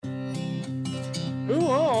Who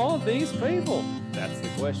are all these people? That's the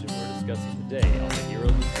question we're discussing today on the Hero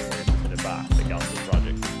of the Story, presented by the Gospel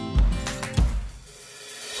Project.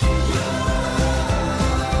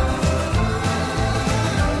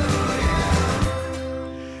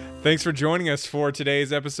 Thanks for joining us for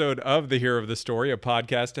today's episode of The Hero of the Story, a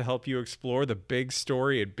podcast to help you explore the big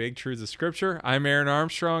story and big truths of Scripture. I'm Aaron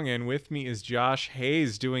Armstrong, and with me is Josh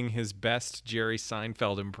Hayes doing his best Jerry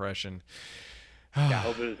Seinfeld impression. Yeah, I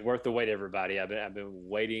hope it was worth the wait, everybody. I've been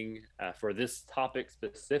waiting for this topic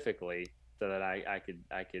specifically so that I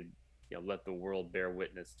could let the world bear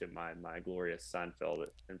witness to my glorious Seinfeld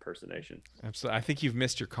impersonation. Absolutely, I think you've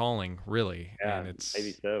missed your calling, really. Yeah, and it's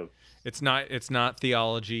maybe so. It's not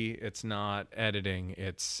theology. It's not editing.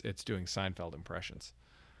 It's doing Seinfeld impressions.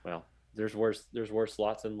 Well, there's worse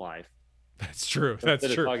lots in life. That's true. That's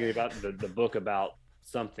Instead true. of talking about the book about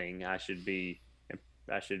something, I should be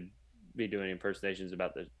doing impersonations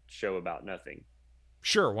about the show about nothing.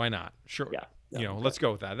 Sure, why not? Sure. Yeah. Let's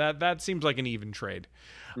go with that. That seems like an even trade.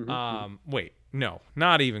 Mm-hmm. Wait, no,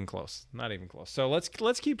 not even close. Not even close. So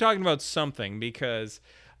let's keep talking about something, because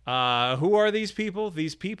who are these people?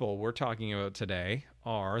 These people we're talking about today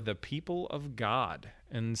are the people of God.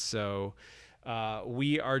 And so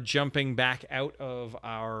we are jumping back out of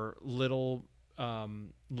our little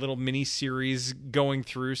mini series, going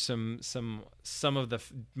through some of the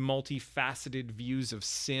multifaceted views of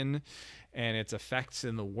sin and its effects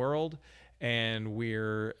in the world, and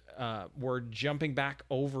we're jumping back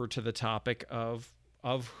over to the topic of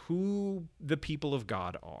who the people of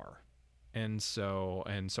God are, and so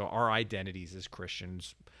our identities as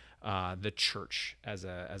Christians, the church as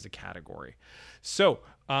a category. So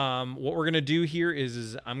what we're going to do here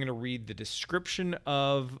is I'm going to read the description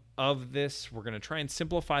of this. We're going to try and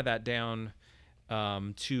simplify that down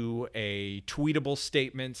to a tweetable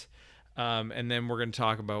statement. And then we're going to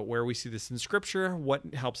talk about where we see this in Scripture,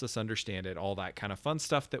 what helps us understand it, all that kind of fun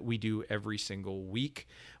stuff that we do every single week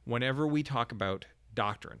whenever we talk about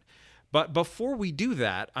doctrine. But before we do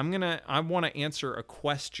that, I want to answer a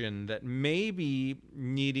question that may be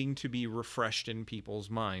needing to be refreshed in people's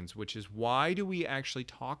minds, which is, why do we actually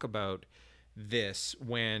talk about this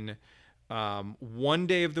when one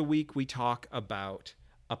day of the week we talk about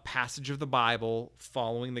a passage of the Bible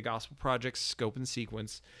following the Gospel Project's scope and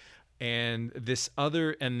sequence, and this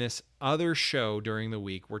other show during the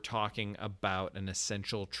week we're talking about an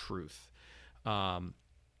essential truth?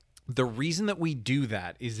 The reason that we do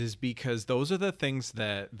that is because those are the things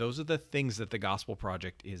that the Gospel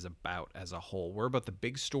Project is about as a whole. We're about the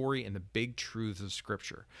big story and the big truths of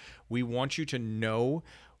Scripture. We want you to know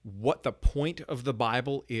what the point of the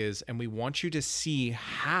Bible is, and we want you to see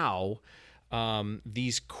how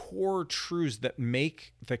these core truths that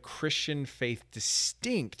make the Christian faith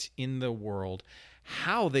distinct in the world,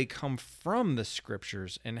 how they come from the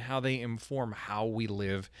Scriptures and how they inform how we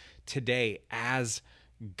live today as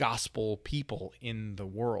gospel people in the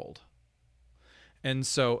world. And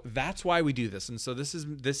so that's why we do this. And so this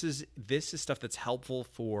is stuff that's helpful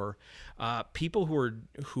for people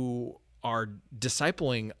who are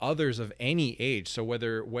discipling others of any age. So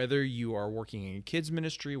whether you are working in kids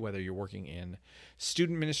ministry, whether you're working in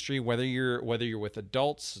student ministry, whether you're with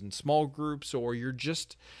adults and small groups, or you're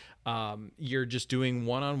just doing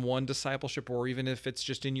one-on-one discipleship, or even if it's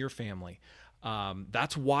just in your family.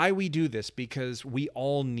 That's why we do this, because we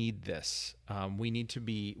all need this. We need to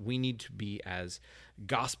be as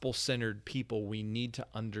gospel-centered people. We need to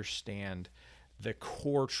understand the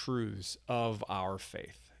core truths of our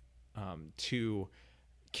faith to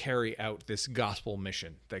carry out this gospel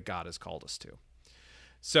mission that God has called us to.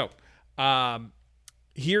 So,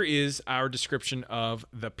 here is our description of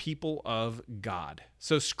the people of God.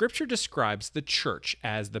 So Scripture describes the church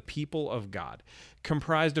as the people of God.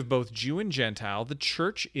 Comprised of both Jew and Gentile, the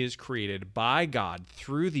church is created by God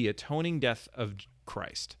through the atoning death of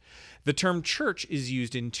Christ. The term church is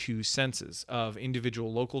used in two senses: of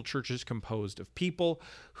individual local churches composed of people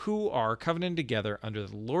who are covenanted together under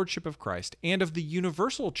the lordship of Christ, and of the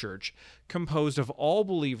universal church composed of all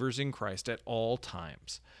believers in Christ at all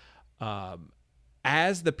times.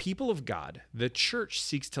 As the people of God, the church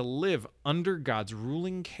seeks to live under God's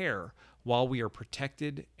ruling care while we are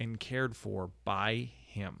protected and cared for by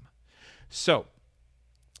Him. So,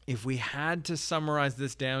 if we had to summarize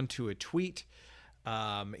this down to a tweet,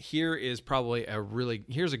 here's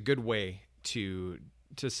a good way to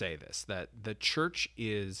say this: that the church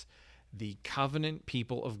is the covenant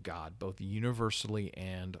people of God, both universally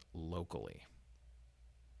and locally.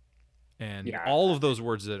 And all of those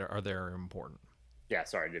words that are there are important. Yeah,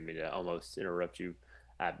 sorry, I didn't mean to almost interrupt you.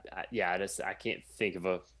 I can't think of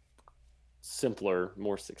simpler,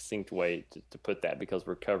 more succinct way to put that, because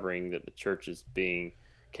we're covering that the church is being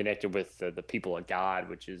connected with the people of God,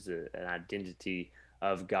 which is an identity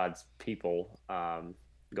of God's people,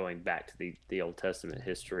 going back to the Old Testament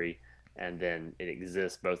history. And then it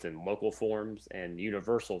exists both in local forms and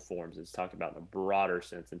universal forms. It's talked about in a broader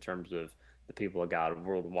sense in terms of the people of God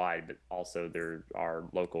worldwide, but also there are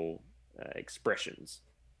local expressions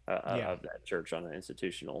Yeah. of that church on an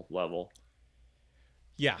institutional level.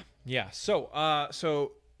 Yeah, yeah.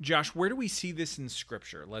 So Josh, where do we see this in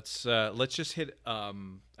Scripture? Let's just hit a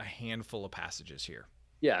handful of passages here.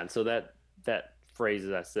 Yeah, and so that phrase,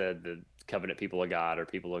 as I said, the covenant people of God or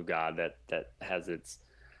people of God, that has its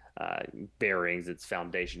bearings, its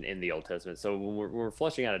foundation in the Old Testament. So when we're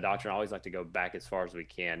fleshing out a doctrine, I always like to go back as far as we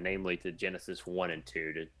can, namely to Genesis 1 and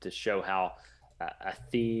 2, to show how a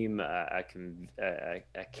theme, a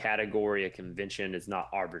category, a convention is not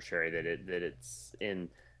arbitrary, that it's in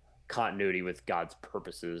continuity with God's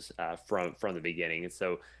purposes from the beginning. And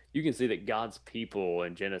so you can see that God's people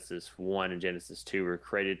in Genesis 1 and Genesis 2 were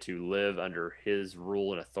created to live under his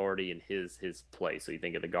rule and authority in his place. So you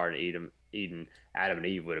think of the Garden of Eden, Adam and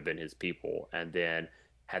Eve would have been his people. And then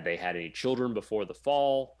had they had any children before the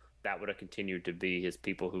fall, that would have continued to be his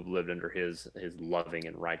people who lived under his loving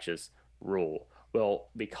and righteous rule. Well,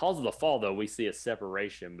 because of the fall, though, we see a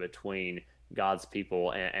separation between God's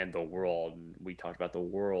people and the world. And we talked about the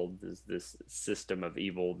world as this system of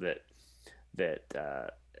evil that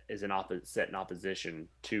is set in opposition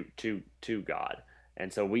to God.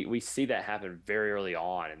 And so we see that happen very early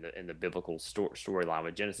on in the biblical storyline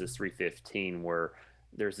with Genesis 3:15, where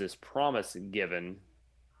there's this promise given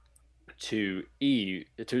to Eve,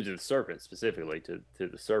 to the serpent, specifically to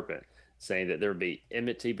the serpent, saying that there would be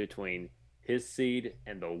enmity between his seed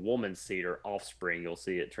and the woman's seed, or offspring. You'll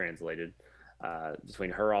see it translated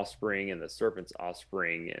between her offspring and the serpent's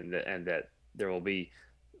offspring, and that there will be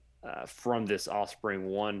from this offspring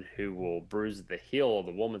one who will bruise the heel of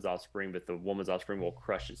the woman's offspring, but the woman's offspring will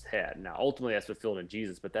crush his head. Now, ultimately, that's fulfilled in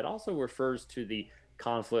Jesus, but that also refers to the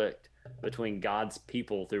conflict between God's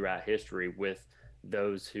people throughout history with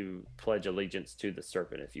those who pledge allegiance to the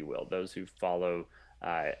serpent, if you will, those who follow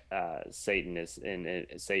Satan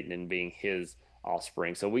in being his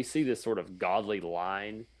offspring. So we see this sort of godly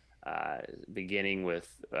line beginning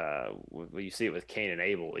with you see it with Cain and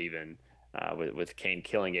Abel, even with Cain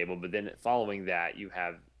killing Abel, but then following that you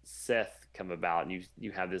have Seth come about, and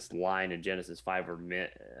you have this line in Genesis 5 or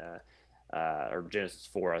Genesis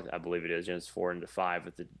 4, I believe it is Genesis 4 into 5,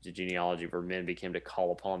 with the genealogy where men became to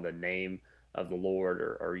call upon the name of the Lord,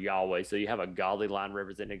 or Yahweh. So you have a godly line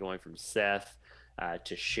represented going from Seth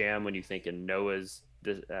to Shem when you think in Noah's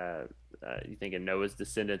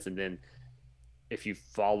descendants, and then if you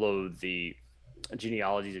follow the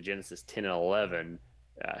genealogies of Genesis 10 and 11,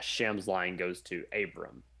 Shem's line goes to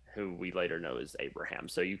Abram, who we later know as Abraham.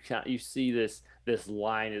 So you see this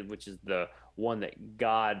line, which is the one that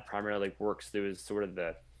God primarily works through, is sort of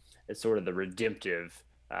the redemptive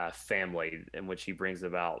family in which he brings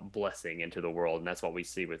about blessing into the world. And that's what we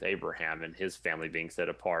see with Abraham and his family being set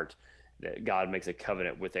apart. That God makes a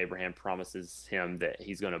covenant with Abraham, promises him that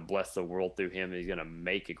he's going to bless the world through him, and he's going to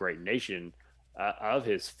make a great nation of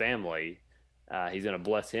his family. He's going to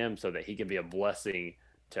bless him so that he can be a blessing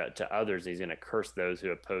to others. He's going to curse those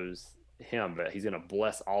who oppose him, but he's going to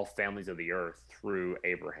bless all families of the earth through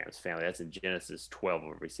Abraham's family. That's in Genesis 12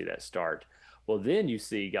 where we see that start. Well, then you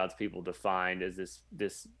see God's people defined as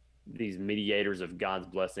these mediators of God's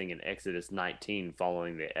blessing in Exodus 19,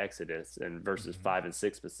 following the Exodus, and verses 5 and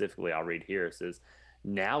 6 specifically. I'll read here. It says,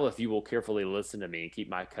 "Now if you will carefully listen to me and keep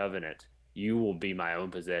my covenant, you will be my own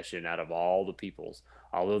possession out of all the peoples,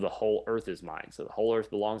 although the whole earth is mine." So the whole earth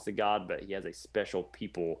belongs to God, but he has a special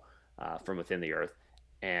people from within the earth.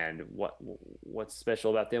 And what's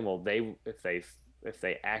special about them? Well, if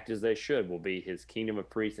they act as they should, will be his kingdom of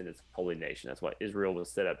priests and his holy nation. That's what Israel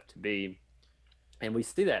was set up to be. And we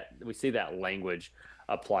see that language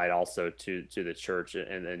applied also to the church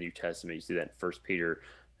in the New Testament. You see that in 1 Peter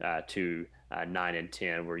 2 9 and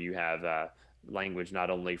 10, where you have language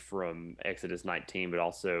not only from Exodus 19, but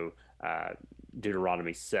also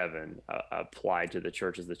Deuteronomy 7 applied to the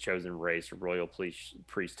church as the chosen race, a royal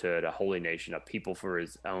priesthood, a holy nation, a people for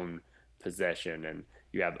his own possession. And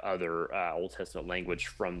you have other Old Testament language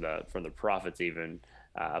from the prophets even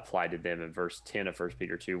applied to them in verse 10 of 1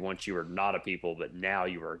 Peter 2. "Once you were not a people, but now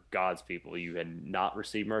you are God's people. You had not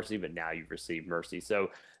received mercy, but now you've received mercy."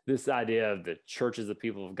 So this idea of the church as the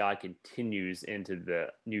people of God continues into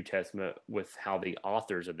the New Testament with how the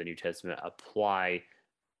authors of the New Testament apply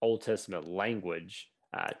Old Testament language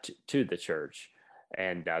to the church.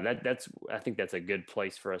 And I think that's a good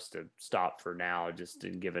place for us to stop for now, just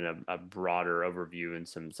in giving a broader overview and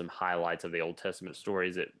some highlights of the Old Testament story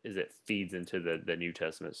as it feeds into the New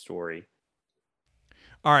Testament story.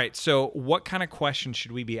 All right. So, what kind of questions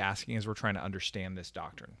should we be asking as we're trying to understand this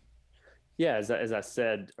doctrine? Yeah, as I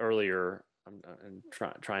said earlier, I'm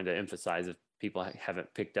trying to emphasize, if people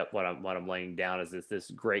haven't picked up what I'm laying down, is this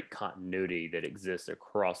great continuity that exists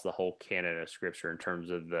across the whole canon of Scripture in terms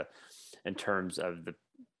of the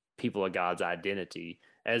people of God's identity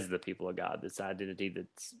as the people of God. This identity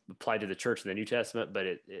that's applied to the church in the New Testament, but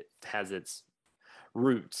it has its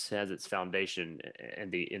roots, has its foundation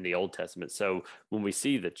in the Old Testament. So when we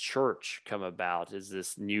see the church come about as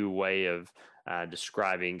this new way of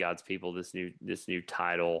describing God's people, this new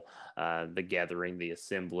title, the gathering, the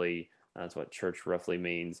assembly, that's what church roughly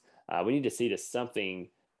means. We need to see it as something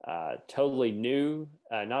totally new,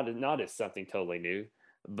 not as something totally new,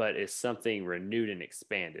 but as something renewed and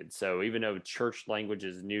expanded. So even though church language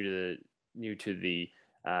is new to the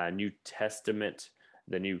New Testament,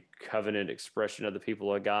 the new covenant expression of the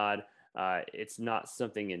people of God, it's not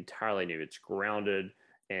something entirely new. It's grounded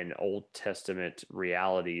in Old Testament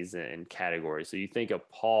realities and categories. So you think of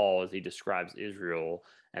Paul as he describes Israel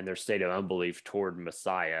and their state of unbelief toward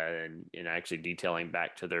Messiah, and actually detailing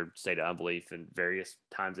back to their state of unbelief in various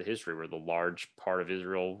times of history where the large part of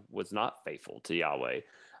Israel was not faithful to Yahweh.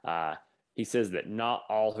 He says that not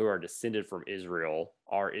all who are descended from Israel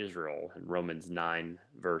are Israel in Romans 9,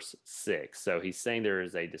 verse 6. So he's saying there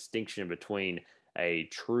is a distinction between a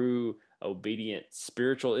true, obedient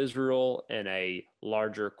spiritual Israel and a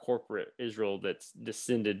larger corporate Israel that's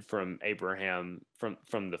descended from Abraham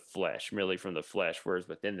from the flesh, merely from the flesh. Whereas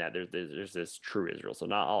within that, there's this true Israel. So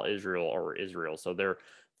not all Israel are Israel. So their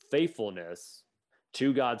faithfulness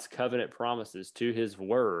to God's covenant promises, to his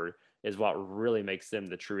word, is what really makes them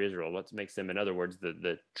the true Israel. What makes them, in other words,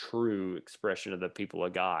 the true expression of the people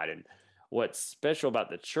of God. And what's special about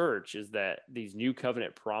the church is that these new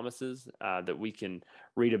covenant promises that we can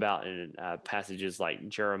read about in passages like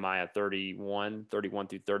Jeremiah 31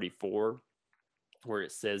 through 34, where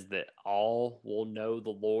it says that all will know the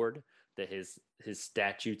Lord, that his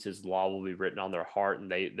statutes, his law will be written on their heart, and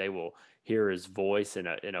they will hear his voice and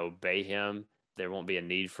obey him. There won't be a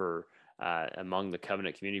need for among the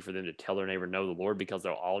covenant community for them to tell their neighbor, know the Lord, because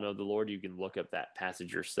they'll all know the Lord. You can look up that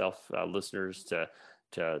passage yourself, listeners, to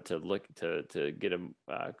get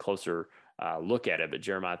a closer look at it. But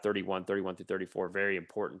Jeremiah 31 through 34, very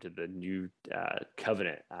important to the new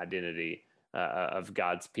covenant identity of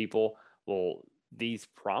God's people. Well, these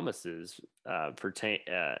promises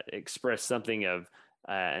express something of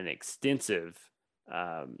an extensive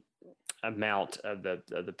amount of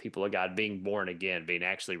the people of God being born again, being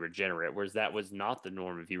actually regenerate, whereas that was not the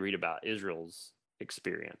norm. If you read about Israel's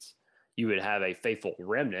experience, you would have a faithful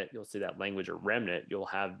remnant. You'll see that language, a remnant. You'll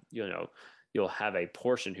have a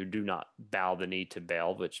portion who do not bow the knee to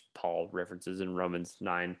Baal, which Paul references in Romans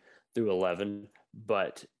 9 through 11.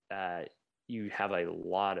 But you have a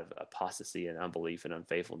lot of apostasy and unbelief and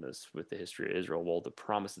unfaithfulness with the history of Israel. Well, the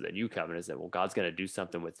promise of the new covenant is that, well, God's going to do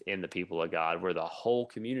something within the people of God where the whole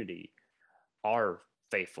community are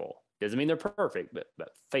faithful. Doesn't mean they're perfect, but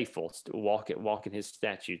faithful. Walk in his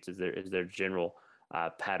statutes is their general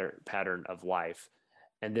pattern of life.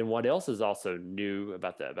 And then what else is also new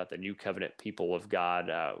about the new covenant people of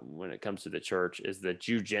God when it comes to the church is the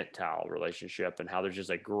Jew-Gentile relationship, and how there's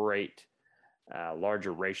just a great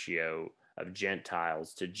larger ratio of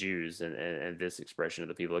Gentiles to Jews and this expression of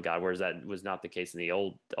the people of God, whereas that was not the case in the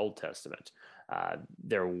Old Testament.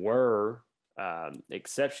 There were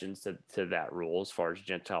exceptions to that rule as far as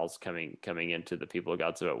Gentiles coming into the people of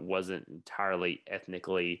God, so it wasn't entirely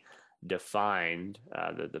ethnically defined.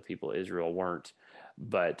 The people of Israel weren't,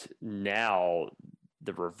 but now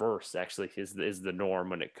the reverse actually is the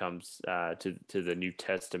norm when it comes to the New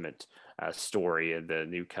Testament story and the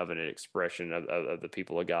new covenant expression of the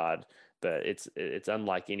people of God. But it's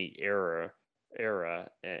unlike any era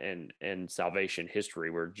and salvation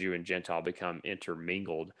history where Jew and Gentile become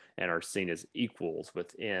intermingled and are seen as equals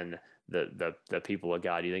within the people of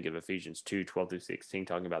God. You think of Ephesians 2:12 through 16,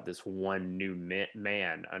 talking about this one new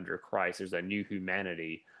man under Christ. There's a new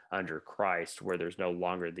humanity under Christ where there's no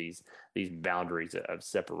longer these boundaries of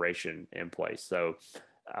separation in place. So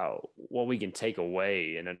what we can take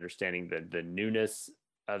away in understanding the newness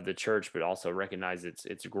of the church, but also recognize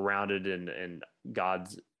it's grounded in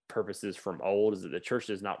God's purposes from old, is that the church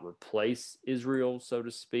does not replace Israel, so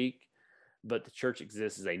to speak, but the church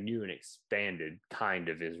exists as a new and expanded kind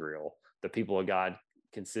of Israel. The people of God,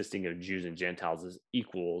 consisting of Jews and Gentiles, as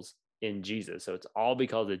equals in Jesus. So it's all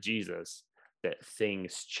because of Jesus that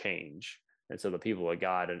things change. And so the people of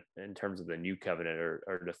God, in terms of the new covenant,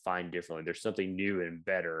 are defined differently. There's something new and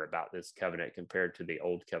better about this covenant compared to the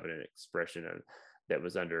old covenant expression that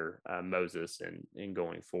was under Moses and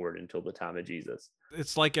going forward until the time of Jesus.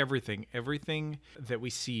 It's like everything that we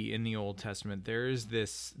see in the Old Testament, there is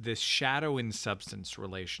this shadow and substance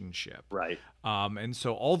relationship. Right. And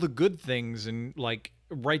so all the good things, and like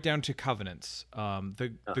right down to covenants,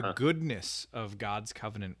 the goodness of God's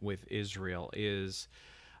covenant with Israel is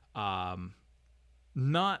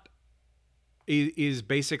is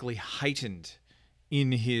basically heightened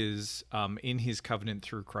in his covenant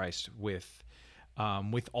through Christ with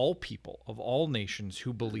all people of all nations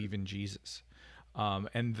who believe in Jesus.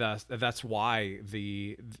 And that's why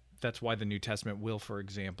the New Testament will, for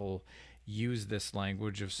example, use this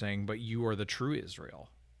language of saying, "But you are the true Israel."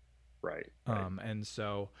 Right. And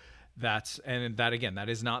so that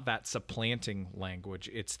is not that supplanting language.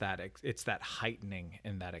 It's that heightening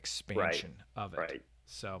and that expansion of it. Right.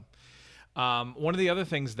 So, one of the other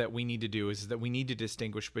things that we need to do is that we need to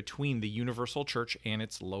distinguish between the universal church and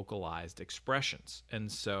its localized expressions. And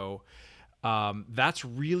so, that's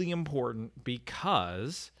really important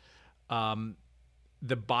because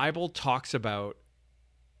the Bible talks about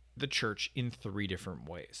the church in three different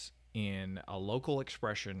ways: in a local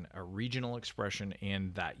expression, a regional expression,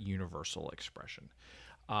 and that universal expression.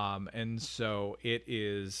 And so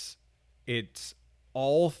it's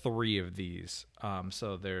all three of these.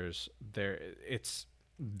 So it's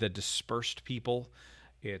the dispersed people,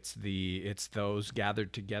 it's those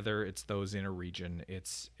gathered together, it's those in a region,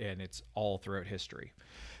 it's all throughout history.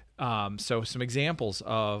 So some examples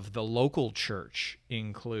of the local church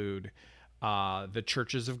include the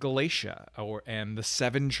churches of Galatia, and the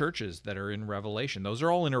 7 churches that are in Revelation. Those are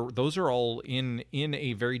all in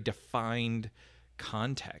a very defined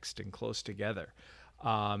context and close together.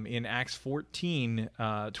 In Acts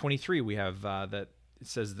 14:23, we have that it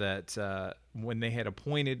says that when they had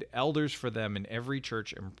appointed elders for them in every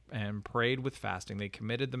church and prayed with fasting, they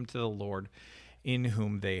committed them to the Lord in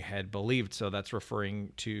whom they had believed. So that's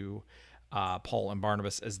referring to Paul and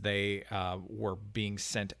Barnabas as they were being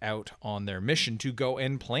sent out on their mission to go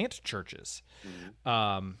and plant churches.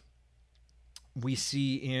 Mm-hmm. We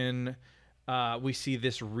see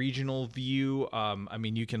this regional view.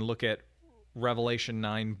 You can look at Revelation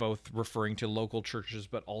 9, both referring to local churches,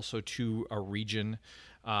 but also to a region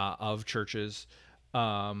of churches.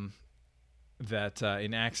 That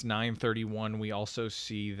in Acts 9:31, we also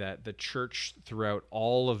see that the church throughout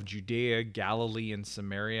all of Judea, Galilee, and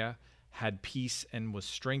Samaria had peace and was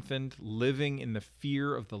strengthened, living in the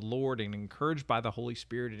fear of the Lord and encouraged by the Holy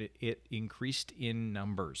Spirit. It increased in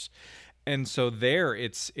numbers. And so there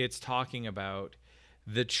it's talking about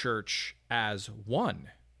the church as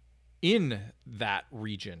one in that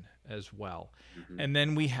region as well. Mm-hmm. And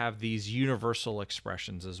then we have these universal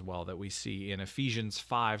expressions as well that we see in Ephesians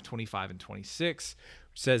 5:25 and 26,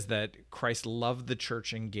 which says that Christ loved the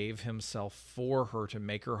church and gave himself for her to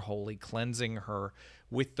make her holy, cleansing her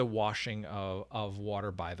with the washing of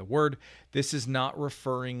water by the word. This is not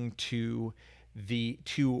referring to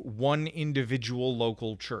one individual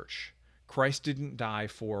local church. Christ didn't die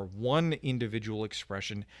for one individual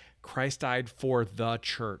expression. Christ died for the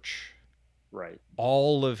church. Right.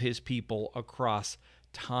 All of his people across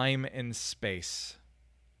time and space.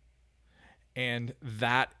 And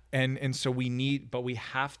so we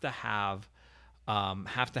have to have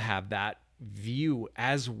that view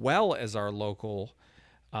as well as our local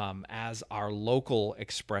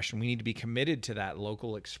expression. We need to be committed to that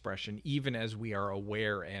local expression, even as we are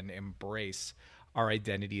aware and embrace our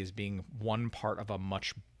identity as being one part of a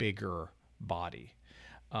much bigger body.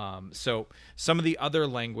 So some of the other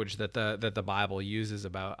language that the Bible uses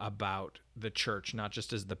about the church, not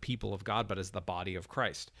just as the people of God, but as the body of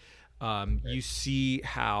Christ. You see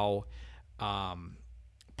how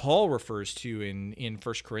Paul refers to in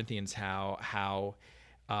 1 Corinthians how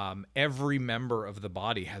every member of the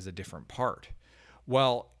body has a different part.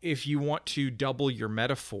 Well, if you want to double your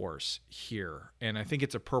metaphors here, and I think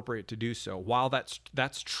it's appropriate to do so, while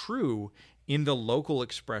that's true in the local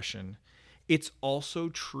expression, it's also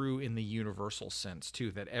true in the universal sense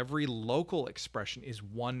too, that every local expression is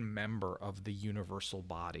one member of the universal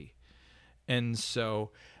body. And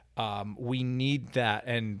so we need that.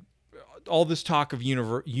 And all this talk of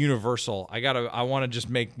universal, I want to just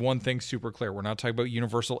make one thing super clear. We're not talking about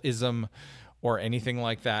universalism or anything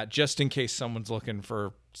like that, just in case someone's looking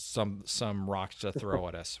for some rocks to throw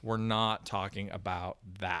at us. We're not talking about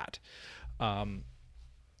that.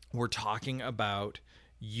 We're talking about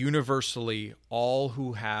universally all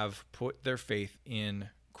who have put their faith in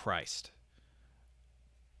Christ,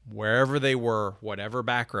 wherever they were, whatever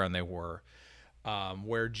background they were,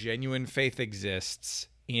 where genuine faith exists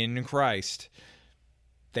in Christ,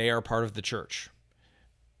 they are part of the church.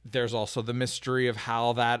 There's also the mystery of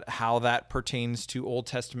how that pertains to Old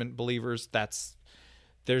Testament believers.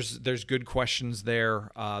 There's good questions there.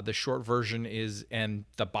 The short version is, and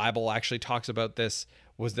the Bible actually talks about this,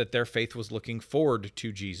 was that their faith was looking forward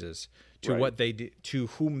to Jesus, to what they did, to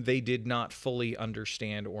whom they did not fully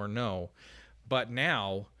understand or know. But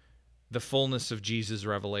now the fullness of Jesus'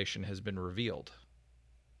 revelation has been revealed.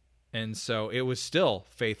 And so it was still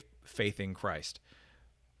faith in Christ.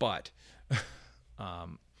 But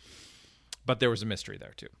there was a mystery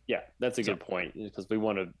there too. Yeah, that's a good point, because we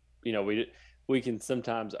want to, we can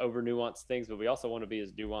sometimes over nuance things, but we also want to be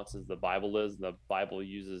as nuanced as the Bible is. And the Bible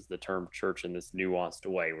uses the term church in this nuanced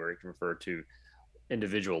way, where it can refer to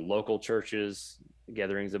individual local churches,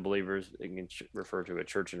 gatherings of believers. It can refer to a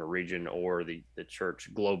church in a region, or the church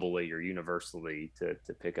globally or universally, to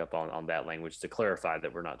pick up on that language, to clarify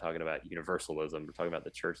that we're not talking about universalism. We're talking about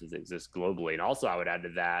the churches that exist globally. And also I would add to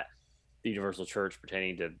that, the universal church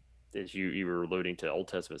pertaining to, as you were alluding to, Old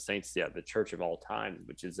Testament saints, the church of all time,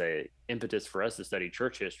 which is a impetus for us to study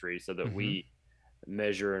church history, so that we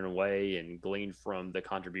measure and weigh and glean from the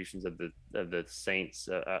contributions of the saints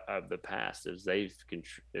of the past, as they've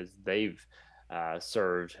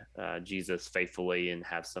served Jesus faithfully and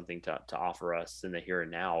have something to offer us in the here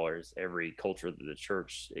and now. Whereas every culture that the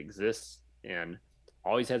church exists in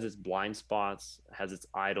always has its blind spots, has its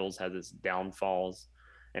idols, has its downfalls,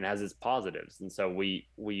 and has its positives. And so we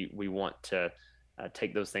want to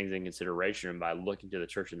take those things in consideration. And by looking to the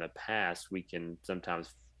church in the past, we can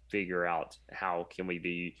sometimes figure out how can we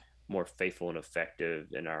be more faithful and effective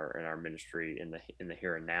in our ministry in the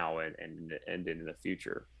here and now, and in the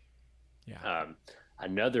future. Yeah.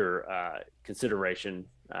 Another consideration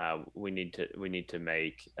we need to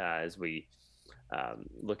make as we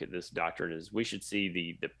look at this doctrine is we should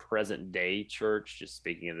see the present day church, just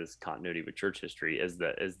speaking of this continuity with church history, as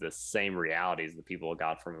the same reality as the people of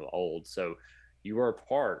God from old. So you are a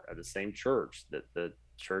part of the same church, that the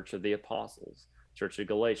church of the apostles, church of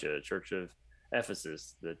Galatia, church of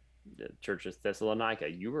Ephesus, the church of Thessalonica.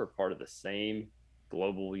 You are a part of the same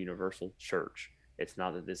global universal church. It's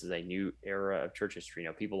not that this is a new era of church history.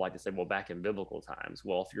 People like to say, well, back in biblical times.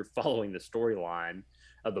 Well, if you're following the storyline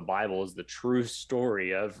of the Bible as the true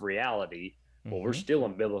story of reality, well, we're still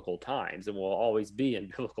in biblical times, and we'll always be in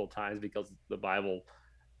biblical times, because the Bible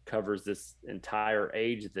covers this entire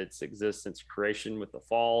age that's exists since creation with the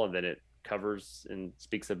fall, and then it covers and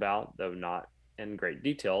speaks about, though not in great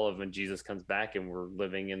detail, of when Jesus comes back and we're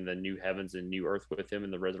living in the new heavens and new earth with him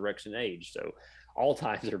in the resurrection age. So all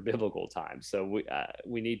times are biblical times. So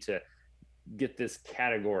we need to get this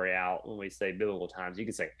category out when we say biblical times. You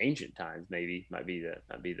can say ancient times, maybe might be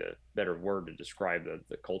the better word to describe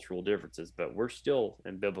the cultural differences, but we're still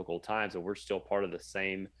in biblical times, and we're still part of the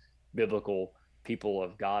same biblical people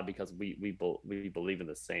of God, because we believe in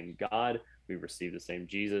the same God, we receive the same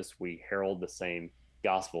Jesus, we herald the same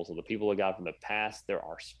gospel. So the people of God from the past, there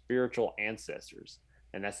are spiritual ancestors,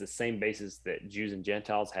 and that's the same basis that Jews and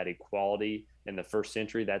Gentiles had equality in the first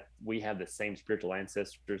century, that we have the same spiritual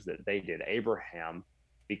ancestors that they did. Abraham,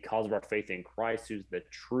 because of our faith in Christ, who's the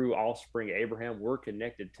true offspring of Abraham, we're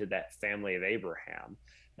connected to that family of Abraham.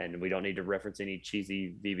 And we don't need to reference any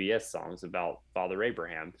cheesy VBS songs about Father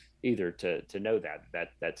Abraham either to know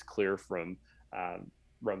that's clear from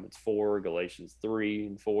Romans 4, Galatians 3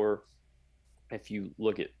 and 4. If you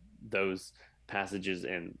look at those passages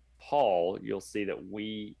in Paul, you'll see that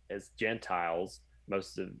we as Gentiles,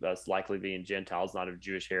 most of us likely being Gentiles, not of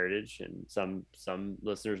Jewish heritage, and some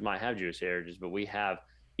listeners might have Jewish heritage, but we have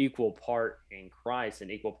equal part in Christ and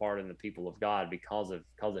equal part in the people of God because of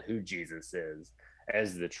who Jesus is,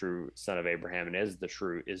 as the true son of Abraham and as the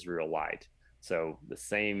true Israelite. So the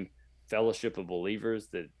same fellowship of believers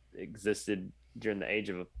that existed during the age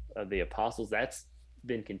of the apostles, that's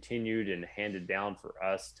been continued and handed down for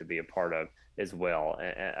us to be a part of as well.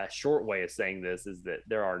 A short way of saying this is that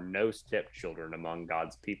there are no stepchildren among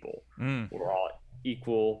God's people. We're all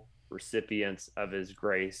equal recipients of his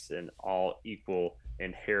grace and all equal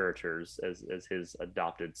inheritors as his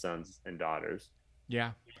adopted sons and daughters.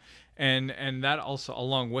 Yeah. And that also,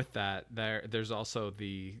 along with that, there's also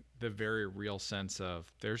the very real sense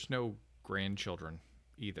of there's no grandchildren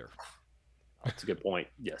either. That's a good point.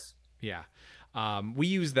 Yes. Yeah. We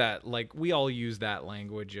use that, like we all use that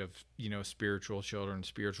language of, spiritual children,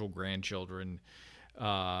 spiritual grandchildren,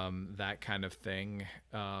 that kind of thing.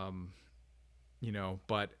 But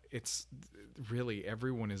it's really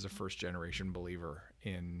everyone is a first generation believer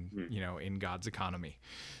in, Mm. in God's economy.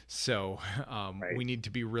 So Right. we need to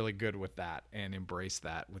be really good with that and embrace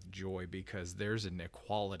that with joy, because there's an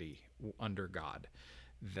equality under God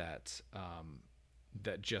that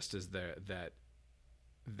that just as that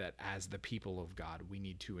as the people of God we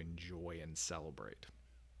need to enjoy and celebrate.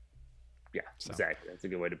 Yeah, So exactly. That's a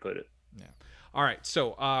good way to put it. yeah. All right.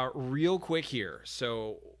 So, real quick here.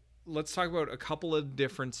 So, let's talk about a couple of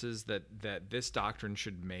differences that this doctrine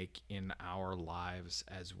should make in our lives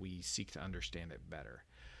as we seek to understand it better.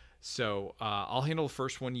 So, I'll handle the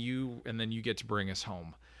first one, and then you get to bring us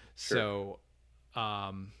home. Sure.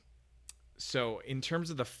 So, in terms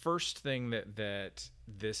of the first thing that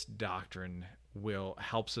this doctrine will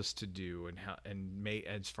helps us to do, and may,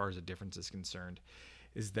 as far as a difference is concerned,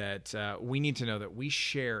 is that we need to know that we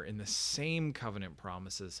share in the same covenant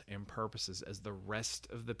promises and purposes as the rest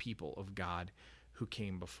of the people of God who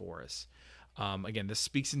came before us. Again, this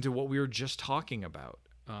speaks into what we were just talking about,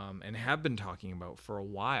 and have been talking about for a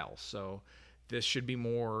while. So this should be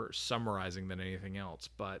more summarizing than anything else.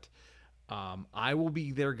 But I will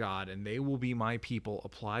be their God and they will be my people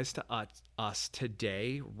applies to us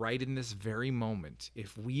today, right in this very moment,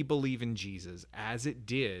 if we believe in Jesus, as it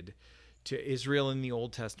did to Israel in the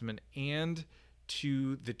Old Testament and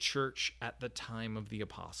to the church at the time of the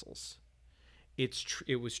apostles.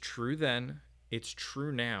 It was true then, it's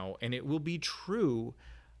true now, and it will be true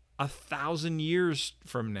 1,000 years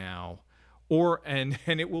from now, and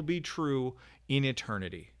it will be true in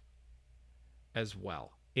eternity as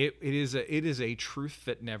well. It is a truth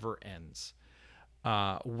that never ends.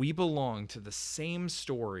 We belong to the same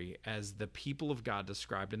story as the people of God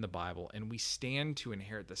described in the Bible, and we stand to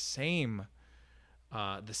inherit the same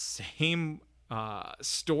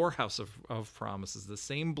storehouse of promises, the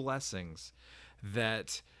same blessings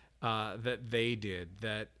that they did.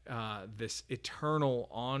 That this eternal,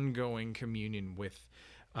 ongoing communion with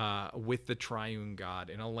the triune God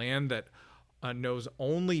in a land that knows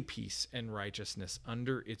only peace and righteousness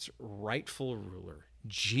under its rightful ruler,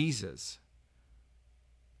 Jesus,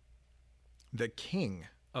 the King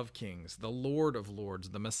of Kings, the Lord of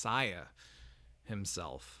Lords, the Messiah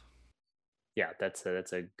himself. Yeah, that's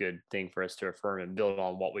a good thing for us to affirm and build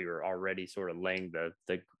on what we were already sort of laying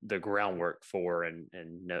the groundwork for, and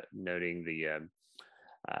noting the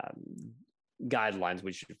guidelines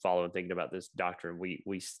we should follow and thinking about this doctrine.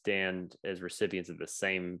 We stand as recipients of the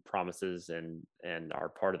same promises and are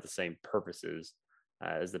part of the same purposes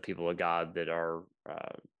as the people of God that are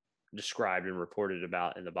described and reported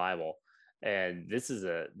about in the Bible. And this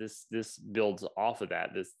builds off of that.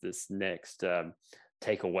 This next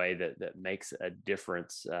takeaway that makes a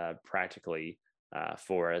difference practically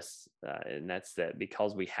for us, and that's that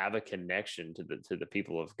because we have a connection to the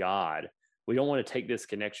people of God, we don't want to take this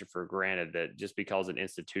connection for granted. That just because an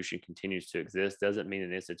institution continues to exist doesn't mean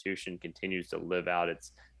an institution continues to live out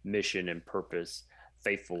its mission and purpose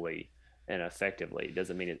faithfully and effectively. It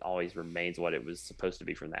doesn't mean it always remains what it was supposed to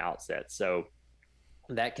be from the outset. So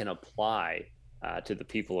that can apply to the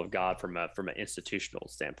people of God from an institutional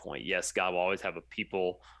standpoint. Yes, God will always have a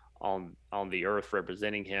people on the earth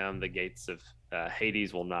representing him. The gates of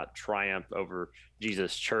Hades will not triumph over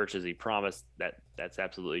Jesus' church as he promised. That's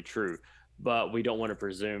absolutely true. But we don't want to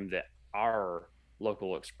presume that our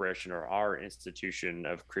local expression or our institution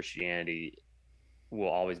of Christianity will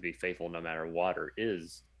always be faithful no matter what, or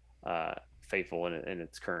is faithful in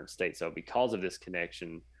its current state. So because of this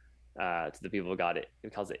connection to the people of God,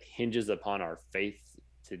 because it hinges upon our faith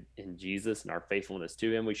in Jesus and our faithfulness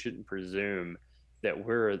to him, we shouldn't presume that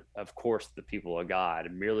we're, of course, the people of God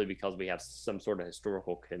merely because we have some sort of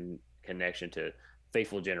historical connection to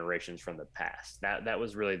faithful generations from the past. That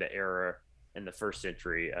was really the error in the first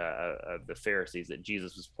century of the Pharisees that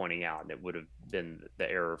Jesus was pointing out, and it would have been the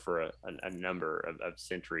error for a number of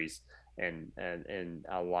centuries, and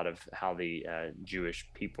a lot of how the Jewish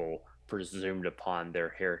people presumed upon their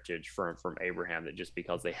heritage from Abraham, that just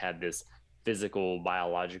because they had this physical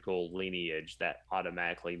biological lineage that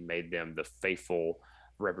automatically made them the faithful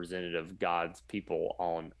representative of God's people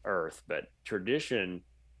on earth. But tradition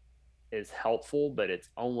is helpful, but it's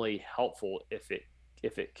only helpful if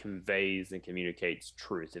it conveys and communicates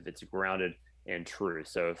truth, if it's grounded in truth.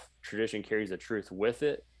 So if tradition carries the truth with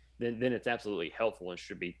it, then it's absolutely helpful and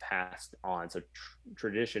should be passed on. So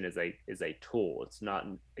tradition is a tool. It's not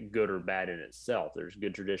good or bad in itself. There's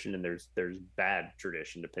good tradition and there's bad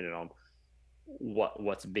tradition, depending on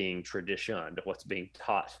what's being traditioned, what's being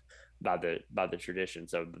taught by the tradition.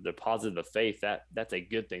 So the deposit of the faith, that's a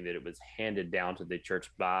good thing, that it was handed down to the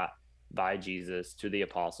church by Jesus to the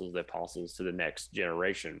apostles to the next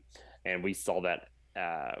generation. And we saw that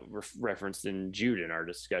referenced in Jude in our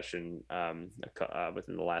discussion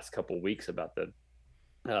within the last couple of weeks about the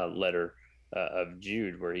letter of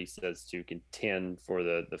Jude, where he says to contend for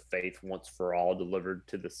the faith once for all delivered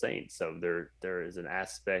to the saints. So there is an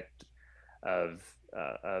aspect of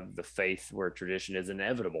the faith where tradition is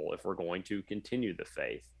inevitable if we're going to continue the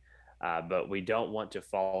faith. But we don't want to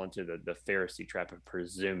fall into the Pharisee trap of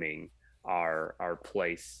presuming our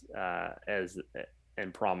place as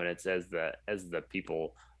and prominence as the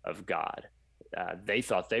people of God. They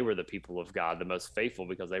thought they were the people of God, the most faithful,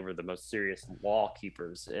 because they were the most serious law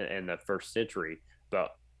keepers in the first century.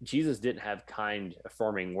 But Jesus didn't have kind,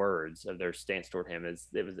 affirming words of their stance toward him.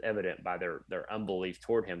 It was evident by their unbelief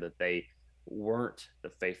toward him that they weren't the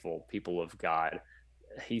faithful people of God.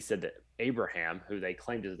 He said that Abraham, who they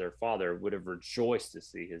claimed as their father, would have rejoiced to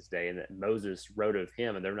see his day, and that Moses wrote of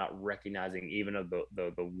him, and they're not recognizing even of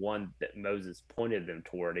the one that Moses pointed them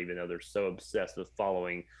toward, even though they're so obsessed with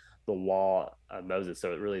following the law of Moses.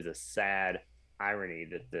 So it really is a sad irony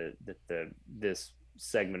that this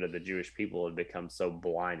segment of the Jewish people had become so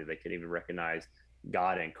blind that they couldn't even recognize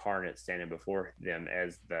God incarnate standing before them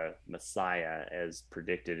as the Messiah, as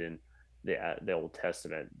predicted in the Old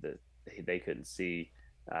Testament. That they couldn't see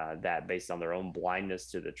that based on their own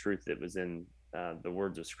blindness to the truth that was in the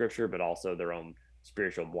words of Scripture, but also their own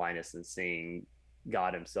spiritual blindness in seeing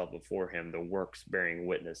God himself before him, the works bearing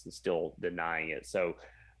witness, and still denying it. So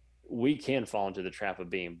we can fall into the trap of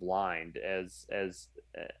being blind as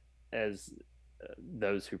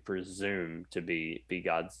those who presume to be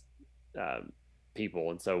God's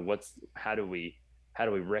people. And so how do we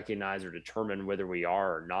recognize or determine whether we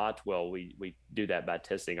are or not? Well, we do that by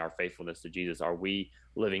testing our faithfulness to Jesus. Are we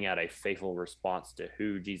living out a faithful response to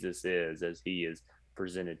who Jesus is as he is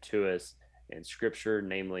presented to us in Scripture,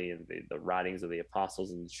 namely in the writings of the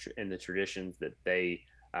apostles and the traditions that they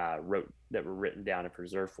wrote, that were written down and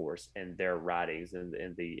preserved for us in their writings and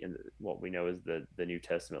in what we know as the New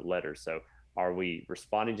Testament letters? So are we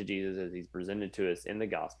responding to Jesus as he's presented to us in the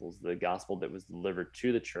Gospels, the gospel that was delivered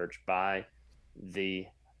to the church by the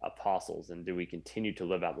apostles? And do we continue to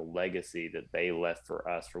live out the legacy that they left for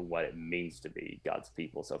us for what it means to be God's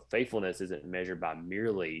people? So faithfulness isn't measured by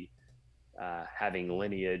merely having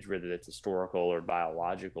lineage, whether it's historical or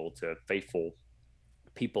biological, to faithful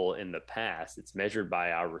people in the past. It's measured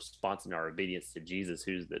by our response and our obedience to Jesus,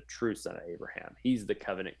 who's the true son of Abraham. He's the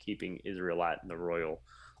covenant keeping Israelite and the royal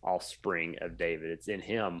offspring of David. It's in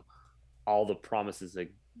him all the promises of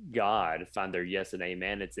God find their yes and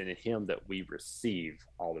amen. It's in him that we receive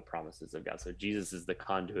all the promises of God. So Jesus is the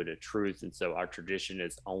conduit of truth. And so our tradition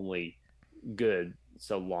is only good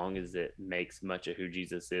so long as it makes much of who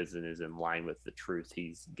Jesus is and is in line with the truth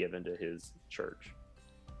he's given to his church.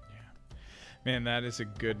 Yeah, man, that is a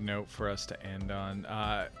good note for us to end on.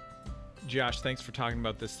 Josh, thanks for talking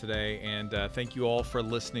about this today, and thank you all for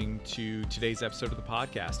listening to today's episode of the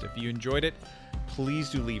podcast. If you enjoyed it,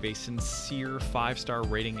 please do leave a sincere 5-star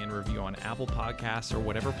rating and review on Apple Podcasts or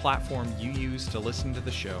whatever platform you use to listen to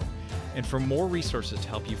the show. And for more resources to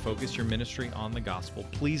help you focus your ministry on the gospel,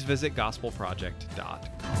 please visit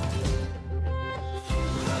gospelproject.com.